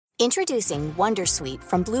Introducing Wondersuite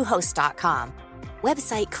from Bluehost.com.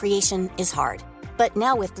 Website creation is hard, but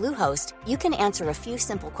now with Bluehost, you can answer a few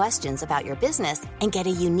simple questions about your business and get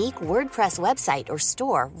a unique WordPress website or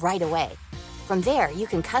store right away. From there, you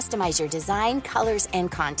can customize your design, colors,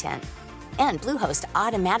 and content. And Bluehost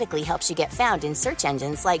automatically helps you get found in search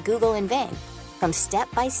engines like Google and Bing. From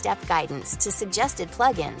step-by-step guidance to suggested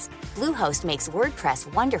plugins, Bluehost makes WordPress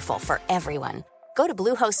wonderful for everyone. Go to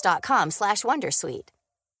bluehost.com/wondersuite.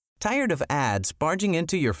 Tired of ads barging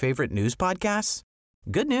into your favorite news podcasts?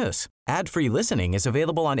 Good news. Ad-free listening is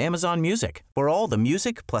available on Amazon Music for all the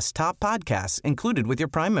music plus top podcasts included with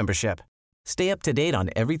your Prime membership. Stay up to date on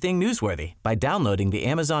everything newsworthy by downloading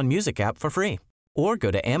the Amazon Music app for free or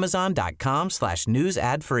go to amazon.com/news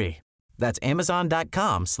ad free. That's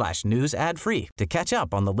amazon.com/news ad free to catch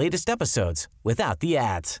up on the latest episodes without the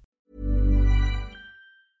ads.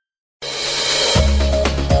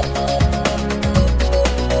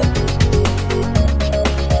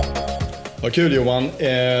 Vad kul Johan, det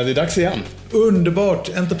är dags igen.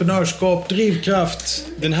 Underbart, entreprenörskap, drivkraft.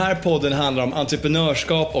 Den här podden handlar om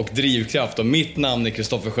entreprenörskap och drivkraft och mitt namn är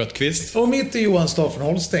Kristoffer Sköttqvist. Och mitt är Johan Staffen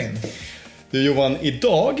Holstein. Du Johan,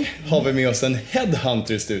 idag har vi med oss en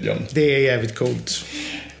headhunter i studion. Det är jävligt coolt.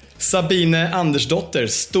 Sabine Andersdotter,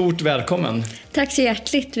 stort välkommen. Tack så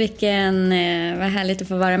hjärtligt, vad härligt att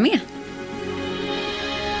få vara med.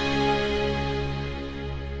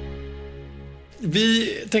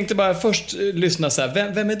 Vi tänkte bara först lyssna så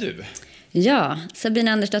här, vem är du? Ja,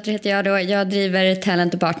 Sabine Andersdotter heter jag då. Jag driver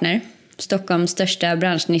Talent & Partner, Stockholms största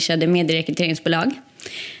branschnischade medierekryteringsbolag.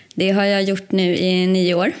 Det har jag gjort nu i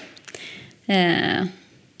 9 år.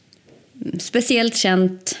 Speciellt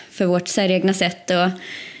känt för vårt säregna sätt att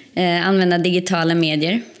använda digitala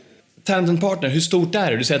medier. Talent & Partner, hur stort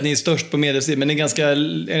är det? Du säger att ni är störst på mediesidan, men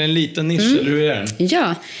är det en liten nisch, eller hur är den?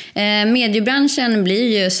 Ja, mediebranschen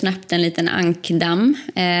blir ju snabbt en liten ankdamm.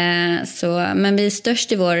 Men vi är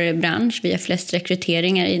störst i vår bransch, vi har flest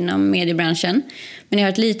rekryteringar inom mediebranschen. Men jag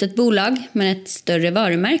har ett litet bolag, men ett större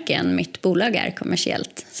varumärke än mitt bolag är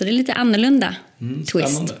kommersiellt. Så det är lite annorlunda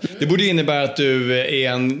twist. Det borde innebära att du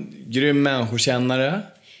är en grym människokännare.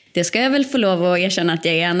 Det ska jag väl få lov att erkänna att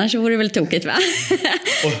jag är, annars vore det väl tokigt, va?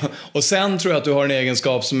 och sen tror jag att du har en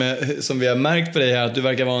egenskap som vi har märkt på dig här, att du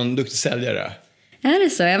verkar vara en duktig säljare. Är det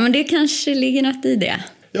så? Ja, men det kanske ligger något i det.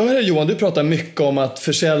 Ja, Johan, du pratar mycket om att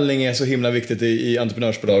försäljning är så himla viktigt i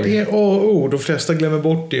entreprenörsbolag. Det är A och O, de flesta glömmer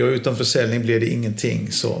bort det och utan försäljning blir det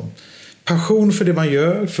ingenting. Så passion för det man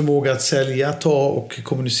gör, förmåga att sälja, ta och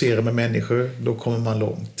kommunicera med människor, då kommer man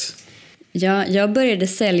långt. Ja, jag började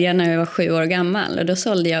sälja när jag var 7 år gammal och då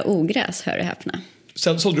sålde jag ogräs, hör och häpna.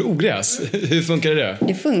 Sålde du ogräs? Hur funkade det?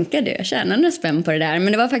 Det funkade, jag tjänade några spänn på det där.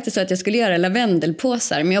 Men det var faktiskt så att jag skulle göra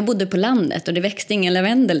lavendelpåsar, men jag bodde på landet och det växte ingen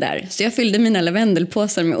lavendel där. Så jag fyllde mina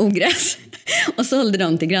lavendelpåsar med ogräs och sålde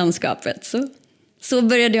dem till grannskapet. Så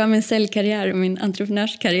började jag min säljkarriär, min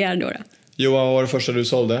entreprenörskarriär då. Johan, vad var det första du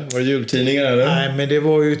sålde? Var det jultidningar eller? Nej, men det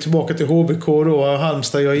var ju tillbaka till HBK då,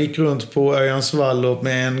 Halmstad. Jag gick runt på Örjansvall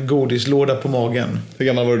med en godislåda på magen. Hur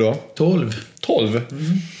gammal var du då? 12. 12? Mm.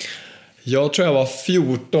 Jag tror jag var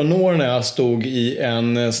 14 år när jag stod i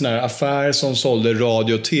en sån här affär som sålde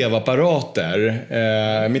radio- och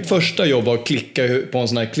tv-apparater. Mitt första jobb var att klicka på en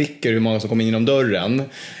sån här klicker hur många som kom in genom dörren.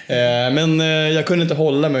 Men jag kunde inte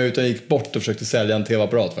hålla mig utan gick bort och försökte sälja en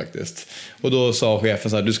tv-apparat faktiskt. Och då sa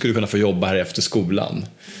chefen så här, du skulle kunna få jobba här efter skolan.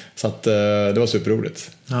 Så att, det var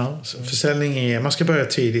superroligt. Ja, försäljning är, man ska börja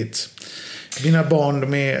tidigt. Mina barn,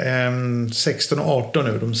 de är 16 och 18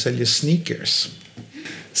 nu, de säljer sneakers.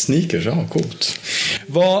 Sneakers, ja, coolt.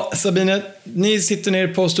 Sabine, ni sitter nere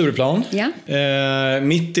på Stureplan. Ja.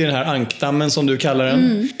 Mitt i den här ankdammen som du kallar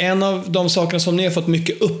den. En av de sakerna som ni har fått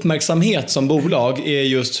mycket uppmärksamhet som bolag är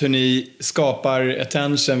just hur ni skapar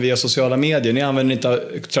attention via sociala medier. Ni använder inte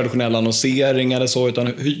traditionell annonsering eller så, utan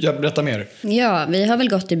berätta mer. Ja, vi har väl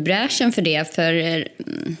gått i bräschen för det, för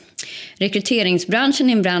rekryteringsbranschen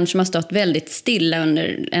är en bransch som har stått väldigt stilla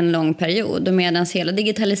under en lång period, och medan hela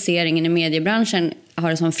digitaliseringen i mediebranschen har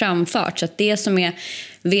det som framfart, så att det som är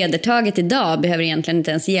vedertaget idag behöver egentligen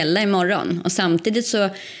inte ens gälla imorgon. Och samtidigt så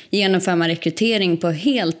genomför man rekrytering på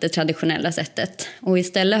helt det traditionella sättet. Och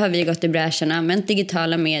istället har vi gått i bräschen och använt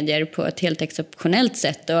digitala medier på ett helt exceptionellt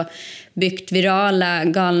sätt och byggt virala,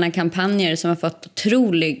 galna kampanjer som har fått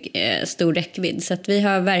otroligt stor räckvidd. Så att vi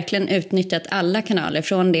har verkligen utnyttjat alla kanaler,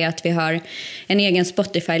 från det att vi har en egen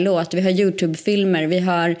Spotify-låt, vi har YouTube-filmer, vi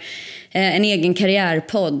har en egen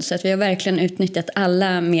karriärpodd. Så att vi har verkligen utnyttjat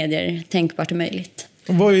alla medier tänkbart och möjligt.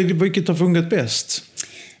 Vilket har fungerat bäst?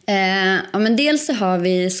 Ja, men dels så har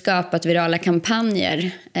vi skapat virala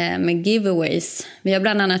kampanjer med giveaways. Vi har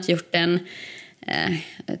bland annat gjort en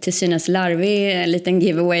till synes larvig liten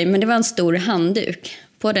giveaway, men det var en stor handduk.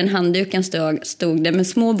 På den handduken stod det med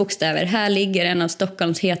små bokstäver: här ligger en av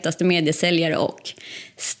Stockholms hetaste mediesäljare och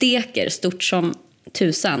steker stort som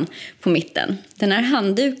tusan på mitten. Den här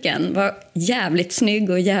handduken var jävligt snygg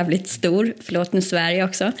och jävligt stor. Förlåt, nu svär jag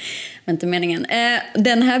också. Men inte meningen.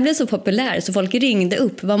 Den här blev så populär så folk ringde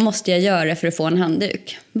upp: vad måste jag göra för att få en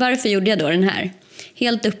handduk? Varför gjorde jag då den här?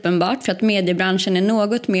 Helt uppenbart för att mediebranschen är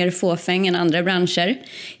något mer fåfäng än andra branscher.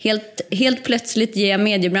 Helt plötsligt ger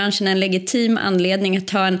mediebranschen en legitim anledning att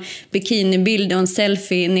ta en bikinibild och en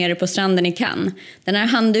selfie nere på stranden i Cannes. Den här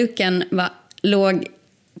handduken låg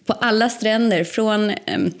på alla stränder från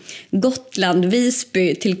Gotland,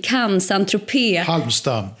 Visby till Cannes, Saint-Tropez.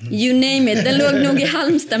 Halmstad. You name it. Den låg nog i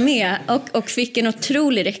Halmstad med och fick en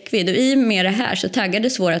otrolig räckvidd. Och i med det här så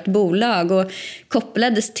taggades vårt bolag och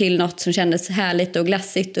kopplades till något som kändes härligt och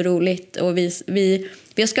glassigt och roligt. Och vi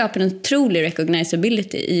har skapat en otrolig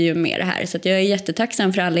recognizability i och med det här. Så att jag är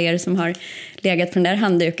jättetacksam för alla er som har legat på den där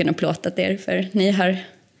handduken och plåtat er. För ni har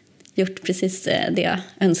gjort precis det jag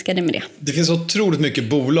önskade med det. Det finns otroligt mycket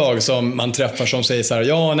bolag som man träffar som säger så här: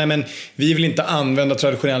 ja, nej, men vi vill inte använda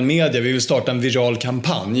traditionell media, vi vill starta en viral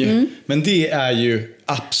kampanj. Men det är ju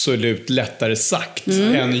absolut lättare sagt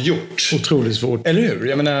än gjort. Otroligt svårt. Eller hur?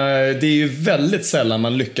 Jag menar, det är ju väldigt sällan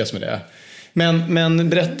man lyckas med det. Men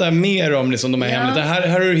berätta mer om liksom de här hemligheterna. Här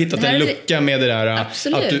har du hittat en lucka med det där.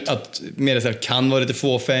 Att med det här kan vara lite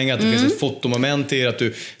fåfäng. Att det finns ett fotomoment i att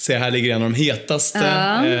du ser här ligger en av de hetaste.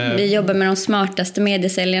 Ja, vi jobbar med de smartaste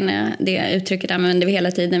mediesäljarna. Det uttrycket använder vi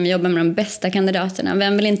hela tiden. Vi jobbar med de bästa kandidaterna.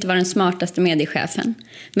 Vem vill inte vara den smartaste mediechefen?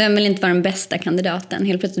 Vem vill inte vara den bästa kandidaten?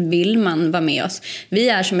 Helt plötsligt vill man vara med oss. Vi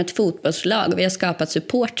är som ett fotbollslag. Vi har skapat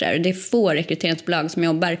supportrar. Det är få rekryteringsbolag som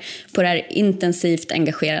jobbar på det här intensivt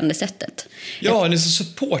engagerande sättet. Ja, det är så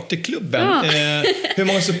supporterklubben. Ja. Hur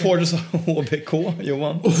många supporters har HBK,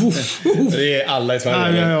 Johan? Det är alla i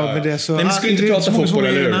Sverige. Ja, men det är så... Nej, men skulle inte prata fotboll,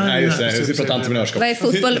 eller hur? Nej, just det. Vi ska prata entreprenörskap. Vad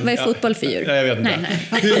är fotboll för djur? Jag vet inte.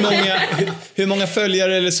 Hur många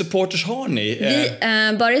följare eller supporters har ni?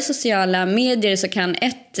 Bara i sociala medier så kan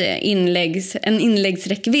en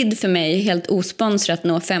inläggsräckvidd för mig helt osponsrat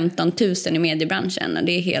nå 15 000 i mediebranschen. Och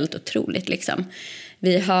det är helt otroligt liksom.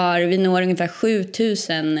 Vi når ungefär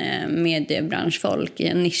 7000 mediebranschfolk i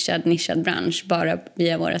en nischad bransch bara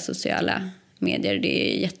via våra sociala medier.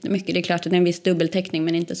 Det är jättemycket. Det är klart att det är en viss dubbeltäckning,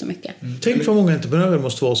 men inte så mycket. Tänk vad många entreprenörer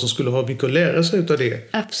måste vara som skulle ha mycket att lära sig av det.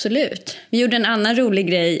 Absolut. Vi gjorde en annan rolig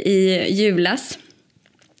grej i julas.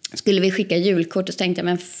 Skulle vi skicka julkort och så tänkte jag,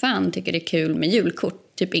 men fan tycker det är kul med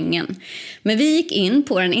julkort? Typ ingen. Men vi gick in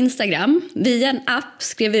på en Instagram via en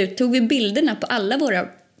app, tog vi bilderna på alla våra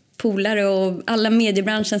polare och alla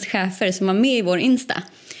mediebranschens chefer som var med i vår Insta.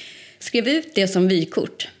 Skrev ut det som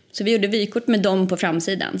vykort. Så vi gjorde vykort med dem på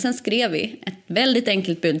framsidan. Sen skrev vi ett väldigt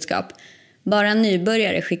enkelt budskap. Bara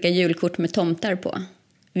nybörjare skickar julkort med tomtar på.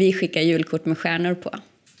 Vi skickar julkort med stjärnor på.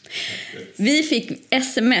 Vi fick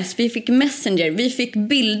sms, vi fick messenger, vi fick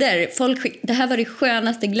bilder. Det här var det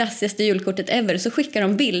skönaste, glassigaste julkortet ever. Så skickar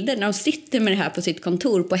de bilder när de sitter med det här på sitt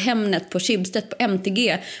kontor, på Hemnet, på Schibsted, på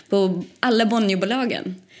MTG, på alla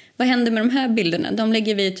Bonnierbolagen. Vad händer med de här bilderna? De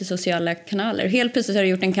lägger vi till sociala kanaler. Helt plötsligt har du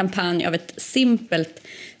gjort en kampanj av ett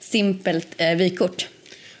simpelt vykort.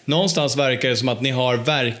 Någonstans verkar det som att ni har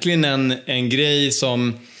verkligen en grej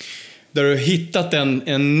som... Där du har hittat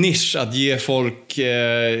en nisch att ge folk,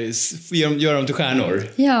 göra dem till stjärnor.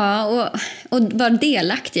 Ja, och vara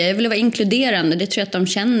delaktiga. Jag vill vara inkluderande, det tror jag att de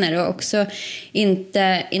känner. Och också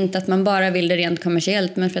inte att man bara vill det rent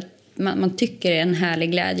kommersiellt, men för att man tycker det är en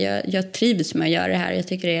härlig glädje. Jag trivs med att göra det här. Jag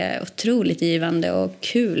tycker det är otroligt givande och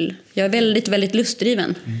kul. Jag är väldigt, väldigt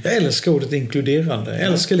lustdriven. Jag älskar ordet inkluderande. Jag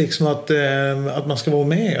älskar liksom att man ska vara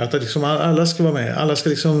med. Att liksom alla ska vara med. Alla ska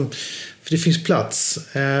liksom... För det finns plats.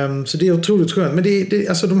 Så det är otroligt skönt. Men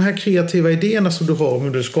alltså de här kreativa idéerna som du har, hur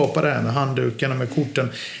du skapar det här med handdukarna, med korten.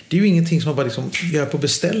 Det är ju ingenting som man bara liksom gör på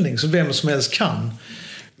beställning. Så vem som helst kan.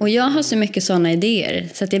 Och jag har så mycket sådana idéer.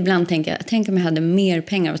 Så att ibland tänker jag, tänk om jag hade mer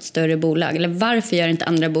pengar av ett större bolag. Eller varför gör inte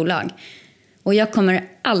andra bolag? Och jag kommer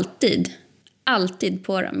alltid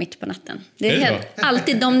på dem mitt på natten. Det är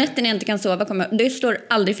alltid de nätterna jag inte kan sova. Det slår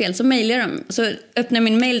aldrig fel. Så mejlar de. Så öppnar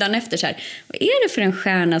min mejl dagen efter så här. Vad är det för en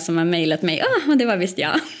stjärna som har mejlat mig? Det var visst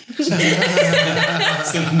jag.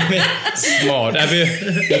 Smart.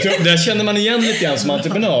 Jag tror, där känner man igen lite grann som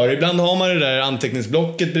entreprenör. Ibland har man det där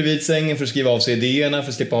anteckningsblocket bredvid sängen för att skriva av sig idéerna, för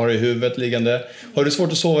att slippa ha det i huvudet liggande. Har du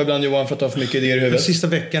svårt att sova ibland, Johan, för att ha för mycket idéer i huvudet? Den sista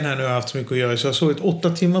veckan här nu har jag haft så mycket att göra. Så jag har sovit 8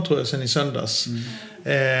 timmar tror jag sedan i söndags.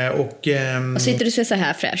 Och sitter du så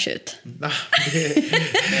här fräsch ut?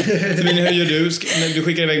 Sabine, hur gör du? Du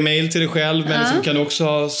skickar iväg mejl till dig själv, men liksom, kan du också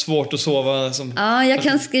ha svårt att sova? Ja, jag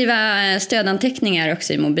kan skriva stödanteckningar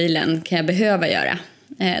också i mobilen, kan jag behöva göra.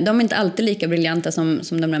 De är inte alltid lika briljanta som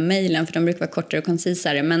de där mejlen, för de brukar vara kortare och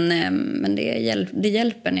koncisare, men det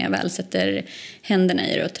hjälper när jag väl sätter händerna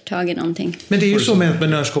i det och tar tag i någonting. Men det är ju så med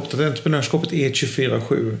entreprenörskapet, att entreprenörskapet är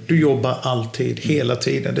 24/7. Du jobbar alltid, hela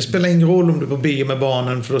tiden. Det spelar ingen roll om du är på bio med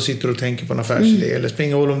barnen, för då sitter du och tänker på en affärsidé, eller det spelar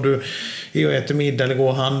ingen roll om du är och äter middag eller går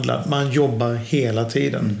och handlar. Man jobbar hela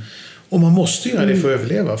tiden. Och man måste göra det för att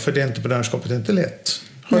överleva, för det entreprenörskapet är inte lätt.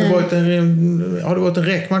 Har det varit en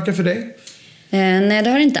räkmacka för dig? Nej, det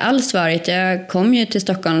har det inte alls varit. Jag kom ju till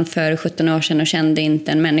Stockholm för 17 år sedan och kände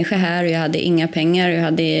inte en människa här. Och jag hade inga pengar och jag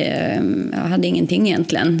hade ingenting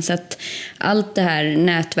egentligen. Så att allt det här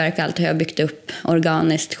nätverk, allt har jag byggt upp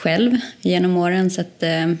organiskt själv genom åren. Så att,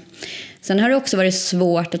 sen har det också varit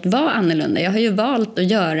svårt att vara annorlunda. Jag har ju valt att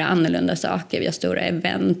göra annorlunda saker. Vi har stora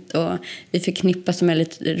event och vi förknippas med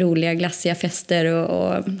lite roliga glassiga fester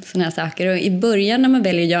och såna här saker. Och i början när man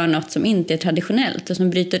väljer att göra något som inte är traditionellt och som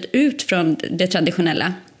bryter ut från det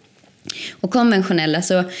traditionella och konventionella,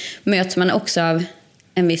 så möts man också av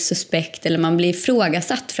en viss suspekt, eller man blir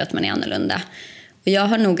ifrågasatt för att man är annorlunda. Och jag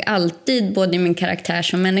har nog alltid, både i min karaktär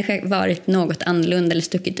som människa, varit något annorlunda eller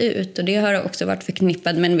stuckit ut. Och det har också varit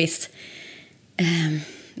förknippad med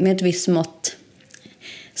med ett visst mått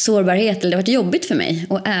sårbarhet. Eller det har varit jobbigt för mig.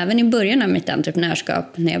 Och även i början av mitt entreprenörskap,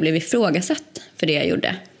 när jag blev ifrågasatt för det jag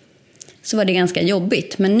gjorde, så var det ganska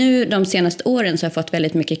jobbigt. Men nu de senaste åren så har jag fått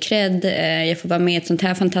väldigt mycket cred. Jag får vara med i ett sånt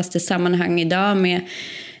här fantastiskt sammanhang idag med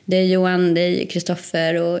dig Johan, dig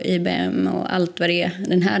Kristoffer och IBM och allt vad det är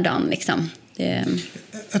den här dagen liksom.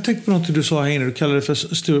 Jag tänkte på något du sa här inne, du kallade det för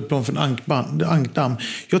Stureplan för en ankdamm.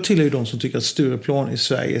 Jag tillhör ju de som tycker att Stureplan är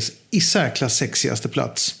Sveriges i särklass sexigaste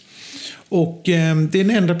plats. Och det är den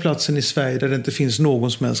enda platsen i Sverige där det inte finns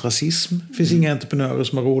någon som helst rasism. Det finns inga entreprenörer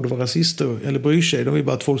som har råd att vara rasister eller bryr sig. De vill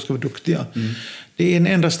bara att folk ska vara duktiga. Det är det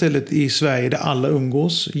enda stället i Sverige där alla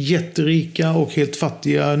umgås. Jätterika och helt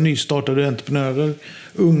fattiga nystartade entreprenörer.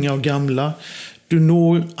 Unga och gamla. Du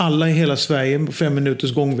når alla i hela Sverige på 5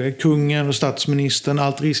 minuters gångväg. Kungen och statsministern,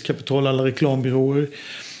 allt riskkapital, alla reklambyråer.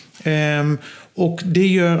 Och det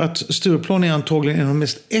gör att Stureplan är antagligen en av de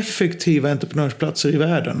mest effektiva entreprenörsplatser i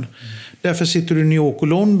världen. Därför sitter du i New York och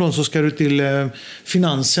London, så ska du till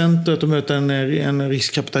finanscentret och möta en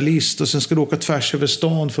riskkapitalist, och sen ska du åka tvärs över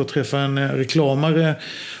stan för att träffa en reklamare.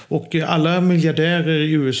 Och alla miljardärer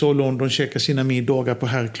i USA och London käkar sina middagar på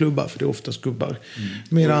herrklubbar, för det är oftast gubbar.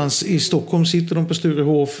 Medan i Stockholm sitter de på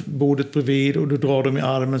Sturehof, bordet bredvid, och du drar dem i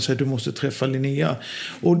armen och säger du måste träffa Linnea.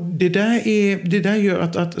 Och det där gör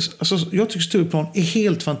att alltså, jag tycker Stureplan är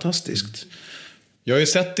helt fantastiskt. Jag har ju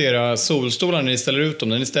sett era solstolar när ni ställer ut dem.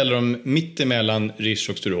 När ni ställer dem mitt emellan Rish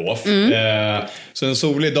och Sturehof. Så en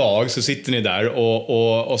solig dag så sitter ni där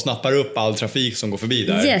och snappar upp all trafik som går förbi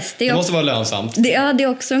där. Yes, det måste vara lönsamt. Det är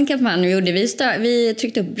också en kampanj vi gjorde. Vi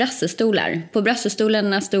tryckte upp brassestolar. På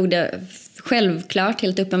brassestolarna stod det självklart,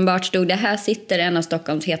 helt uppenbart stod det: här sitter en av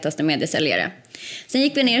Stockholms hetaste mediesäljare. Sen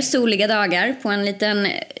gick vi ner soliga dagar på en liten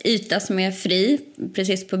yta som är fri,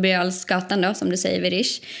 precis på Birger Jarlsgatan då, som du säger vid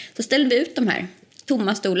Rish. Så ställde vi ut de här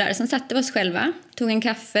tomma stolar. Sen satte vi oss själva, tog en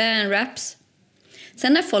kaffe, en wraps.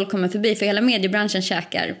 Sen när folk kommer förbi, för hela mediebranschen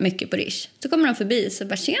käkar mycket på Rish, så kommer de förbi, så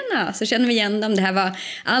bara tjena, så känner vi igen dem. Det här var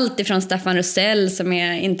allt ifrån Staffan Rosell som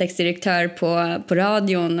är intäktsdirektör på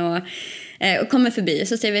radion och kommer förbi.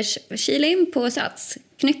 Så säger vi: kila in på Sats,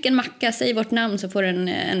 knyck en macka, säg vårt namn så får du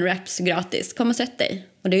en wraps gratis. Kom och sätt dig.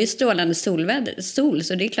 Och det är ju strålande sol,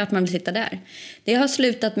 så det är klart man vill sitta där. Det har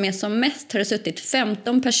slutat med, som mest har det suttit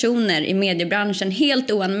 15 personer i mediebranschen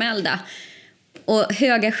helt oanmälda. Och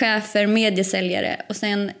höga chefer, mediesäljare. Och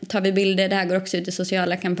sen tar vi bilder, det här går också ut i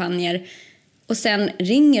sociala kampanjer. Och sen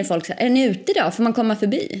ringer folk så här: är ni ute idag? Får man komma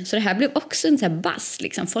förbi? Så det här blev också en så här bass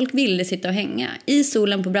liksom. Folk ville sitta och hänga i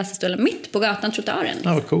solen på brassestolen mitt på gatan, trottoaren.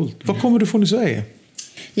 Ja, vad coolt. Var kommer du från i Sverige?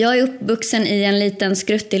 Jag är uppvuxen i en liten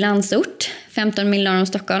skruttig landsort, 15 mil norr om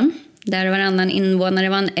Stockholm. Där varannan invånare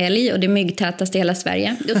var en älg och det myggtätaste i hela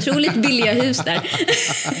Sverige. Det är otroligt billiga hus där.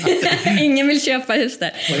 Ingen vill köpa hus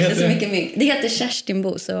där. Det är så mycket mygg. Det heter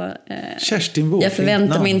Kerstinbo. Kerstinbo. Jag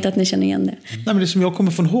förväntar mig inte att ni känner igen det. Nej, men det är som jag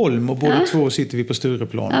kommer från Holm och båda två sitter vi på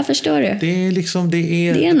Stureplan. Ja, förstår du. Det är liksom, det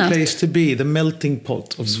är the place to be, the melting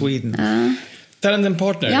pot of Sweden. Talent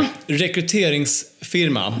Partner,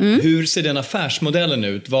 rekryteringsfirma. Hur ser den affärsmodellen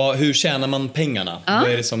ut? Hur tjänar man pengarna?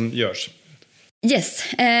 Vad är det som görs? Yes,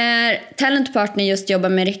 Talent Partner just jobbar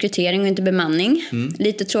med rekrytering och inte bemanning.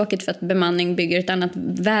 Lite tråkigt för att bemanning bygger ett annat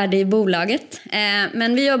värde i bolaget.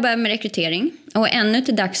 Men vi jobbar med rekrytering. Och ännu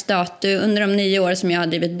till dags dato under de 9 år som jag har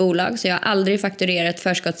drivit bolag så jag har aldrig fakturerat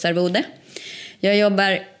förskottsarvode. Jag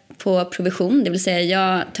jobbar på provision, det vill säga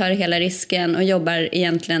jag tar hela risken och jobbar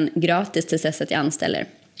egentligen gratis tills dess att jag anställer.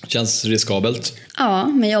 Känns riskabelt. Ja,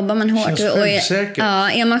 men jobbar man hårt och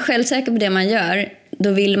är man självsäker på det man gör,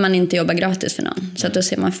 då vill man inte jobba gratis för någon. Så att då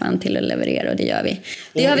ser man fan till att leverera och det gör vi.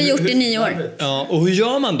 Det har vi gjort i 9 år. Ja, och hur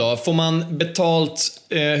gör man då? Får man betalt,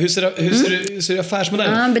 hur ser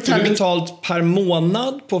affärsmodellen? Får du betalt per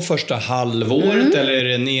månad på första halvåret eller är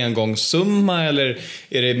det en engångssumma eller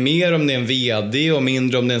är det mer om det är en vd och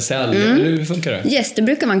mindre om det är en säljare? Eller hur funkar det? Yes, det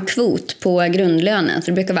brukar vara en kvot på grundlönen. Så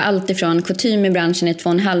det brukar vara allt ifrån kutym i branschen är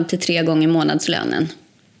 2,5 till 3 gånger månadslönen.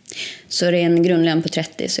 Så är det en grundlön på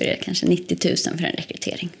 30 så är det kanske 90 000 för en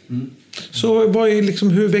rekrytering. Så vad är liksom,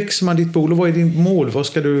 hur växer man ditt bolag? Vad är ditt mål?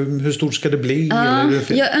 Hur stort ska det bli?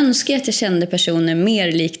 Jag önskar att jag kände personer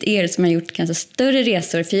mer likt er som har gjort kanske större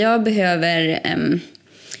resor. För jag behöver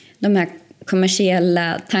de här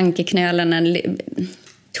kommersiella tankeknölarna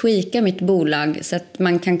tweaka mitt bolag så att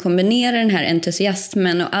man kan kombinera den här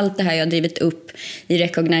entusiasmen och allt det här jag har drivit upp i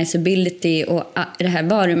recognizability och det här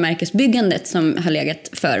varumärkesbyggandet som har legat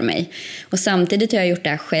för mig. Och samtidigt har jag gjort det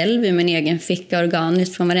här själv i min egen ficka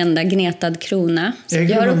organiskt från varenda gnetad krona.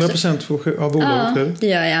 Äger du 100% av bolaget? Ja, det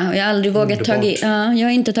gör jag. Och jag har aldrig vågat jag har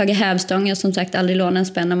inte tagit hävstång. Jag har som sagt aldrig lånat en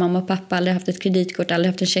spänn av mamma och pappa. Aldrig haft ett kreditkort,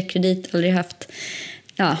 aldrig haft en checkkredit, aldrig haft...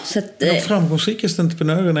 Ja, så att, de framgångsrikaste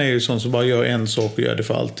entreprenörerna är ju sånt som bara gör en sak och gör det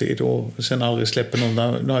för alltid och sen aldrig släpper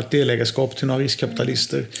några delägarskap till några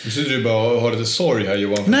riskkapitalister. Så du bara har lite sorg här,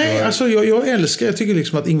 Johan? Nej, alltså jag tycker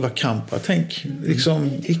liksom att Ingvar Kamprad, tänk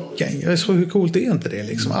liksom, jag tror hur coolt är inte det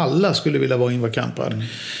liksom. Alla skulle vilja vara Ingvar Kamprad. Men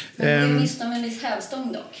det är en viss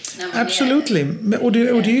hävstång dock. Absolut, och det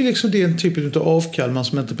är ju liksom den typen av avkall man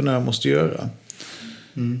som entreprenör måste göra.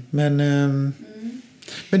 Men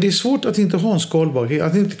det är svårt att inte ha en skalbarhet,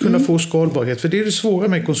 att inte kunna få skalbarhet. För det är det svåra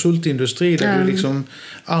med konsultindustri där du liksom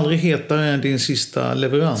aldrig heter än din sista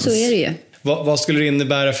leverans. Så är det ju. Vad skulle det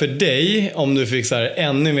innebära för dig om du fick så här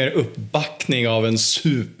ännu mer uppbackning av en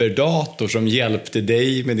superdator som hjälpte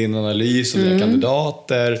dig med din analys och dina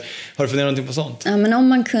kandidater? Har du funderat någonting på sånt? Ja, men om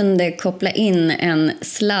man kunde koppla in en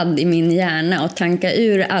sladd i min hjärna och tanka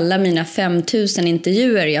ur alla mina 5000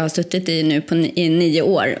 intervjuer jag har suttit i nu i 9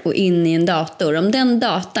 år och in i en dator. Om den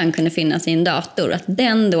datan kunde finnas i en dator, att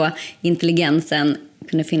den då intelligensen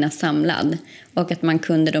kunde finnas samlad och att man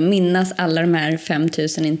kunde då minnas alla de här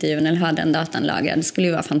 5000 intervjuerna eller ha den datan lagrad. Det skulle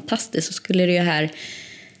ju vara fantastiskt. Så skulle det ju här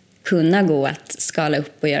kunna gå att skala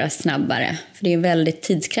upp och göra snabbare. För det är väldigt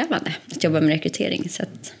tidskrävande att jobba med rekrytering. Så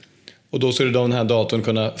att... Och då skulle den här datorn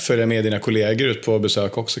kunna följa med dina kollegor ut på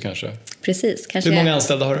besök också kanske? Precis. Kanske hur många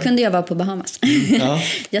anställda har du? Kunde jag vara på Bahamas. Ja.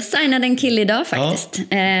 Jag signade en kille idag faktiskt.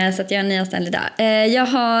 Så att jag är nyanställd idag. Jag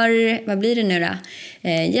har, vad blir det nu då?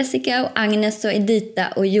 Jessica och Agnes och Edita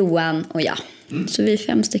och Johan och jag. Så vi är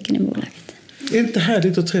 5 stycken i bolaget. Det är inte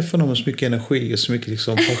härligt att träffa någon med så mycket energi och så mycket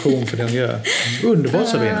liksom passion för det de gör. Underbart,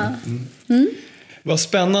 Sabine. Vad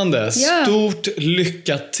spännande. Ja. Stort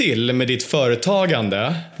lycka till med ditt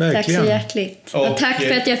företagande. Verkligen. Tack så hjärtligt. Och tack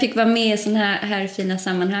för att jag fick vara med i sådana här fina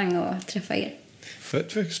sammanhang och träffa er.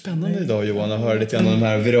 Det var spännande idag, Johan, att höra lite om de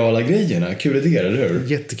här virala grejerna. Kul idéer, eller hur?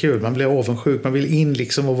 Jättekul. Man blir avundsjuk. Man vill in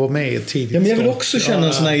liksom och vara med tidigt. Ja, men jag vill också känna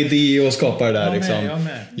en sån här idé och skapa det där. Liksom.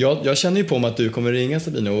 Jag känner ju på mig att du kommer ringa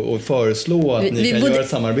Sabine och föreslå att ni kan göra ett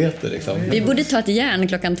samarbete. Liksom. Vi borde ta ett järn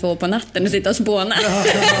 2:00 på natten och sitta och spåna.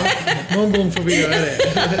 Någon gång får vi göra det.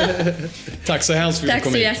 Tack så hemskt för att du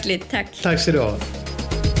kom hit. Tack så hjärtligt. Tack. Tack så du ha.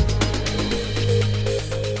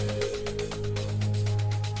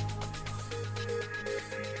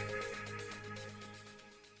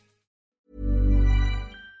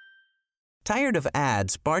 Tired of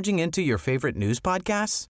ads barging into your favorite news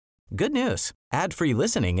podcasts? Good news. Ad-free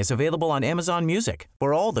listening is available on Amazon Music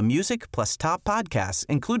for all the music plus top podcasts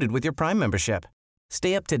included with your Prime membership.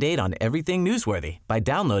 Stay up to date on everything newsworthy by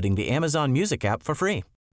downloading the Amazon Music app for free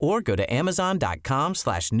or go to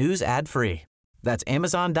amazon.com/news ad free. That's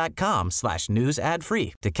amazon.com/news ad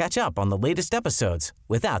free to catch up on the latest episodes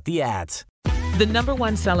without the ads. The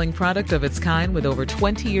 #1 selling product of its kind with over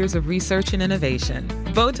 20 years of research and innovation.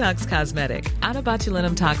 Botox Cosmetic,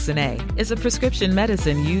 onabotulinum toxin A, is a prescription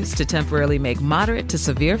medicine used to temporarily make moderate to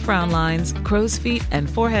severe frown lines, crow's feet, and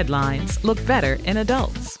forehead lines look better in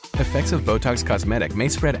adults. Effects of Botox Cosmetic may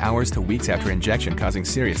spread hours to weeks after injection, causing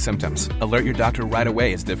serious symptoms. Alert your doctor right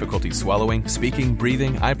away as difficulty swallowing, speaking,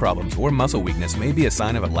 breathing, eye problems, or muscle weakness may be a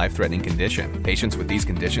sign of a life-threatening condition. Patients with these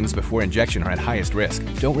conditions before injection are at highest risk.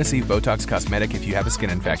 Don't receive Botox Cosmetic if you have a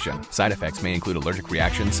skin infection. Side effects may include allergic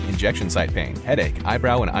reactions, injection site pain, headache,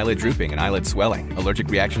 eyebrow and eyelid drooping, and eyelid swelling. Allergic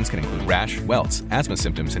reactions can include rash, welts, asthma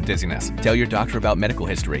symptoms, and dizziness. Tell your doctor about medical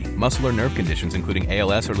history, muscle or nerve conditions including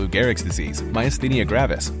ALS or Lou Gehrig's disease, myasthenia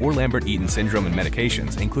gravis, or Lambert-Eaton syndrome, and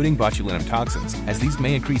medications, including botulinum toxins, as these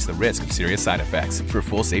may increase the risk of serious side effects. For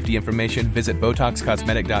full safety information, visit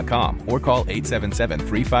BotoxCosmetic.com or call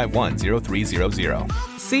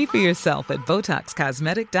 877-351-0300. See for yourself at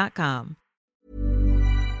BotoxCosmetic.com.